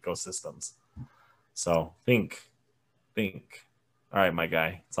other ecosystems. So think. All right, my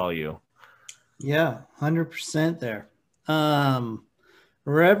guy, it's all you. Yeah, 100% there.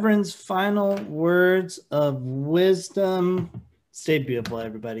 Reverend's final words of wisdom. Stay beautiful,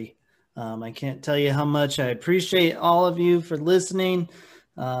 everybody. I can't tell you how much I appreciate all of you for listening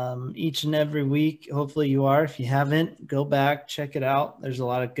each and every week. Hopefully you are. If you haven't, go back, check it out. There's a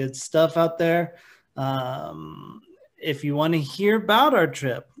lot of good stuff out there. If you want to hear about our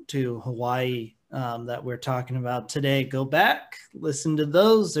trip to Hawaii that we're talking about today, go back, listen to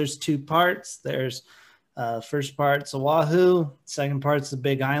those. There's 2 parts. There's first part's Oahu, second part's the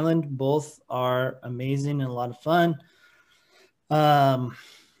Big Island. Both are amazing and a lot of fun.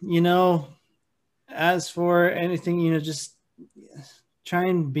 As for anything, just try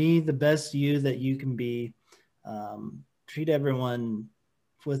and be the best you that you can be. Treat everyone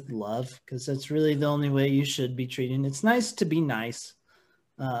with love, because that's really the only way you should be treating. It's nice to be nice,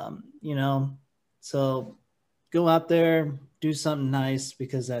 so go out there, do something nice,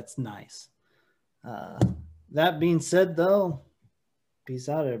 because that's nice. That being said, though, peace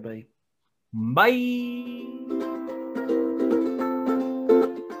out, everybody. Bye.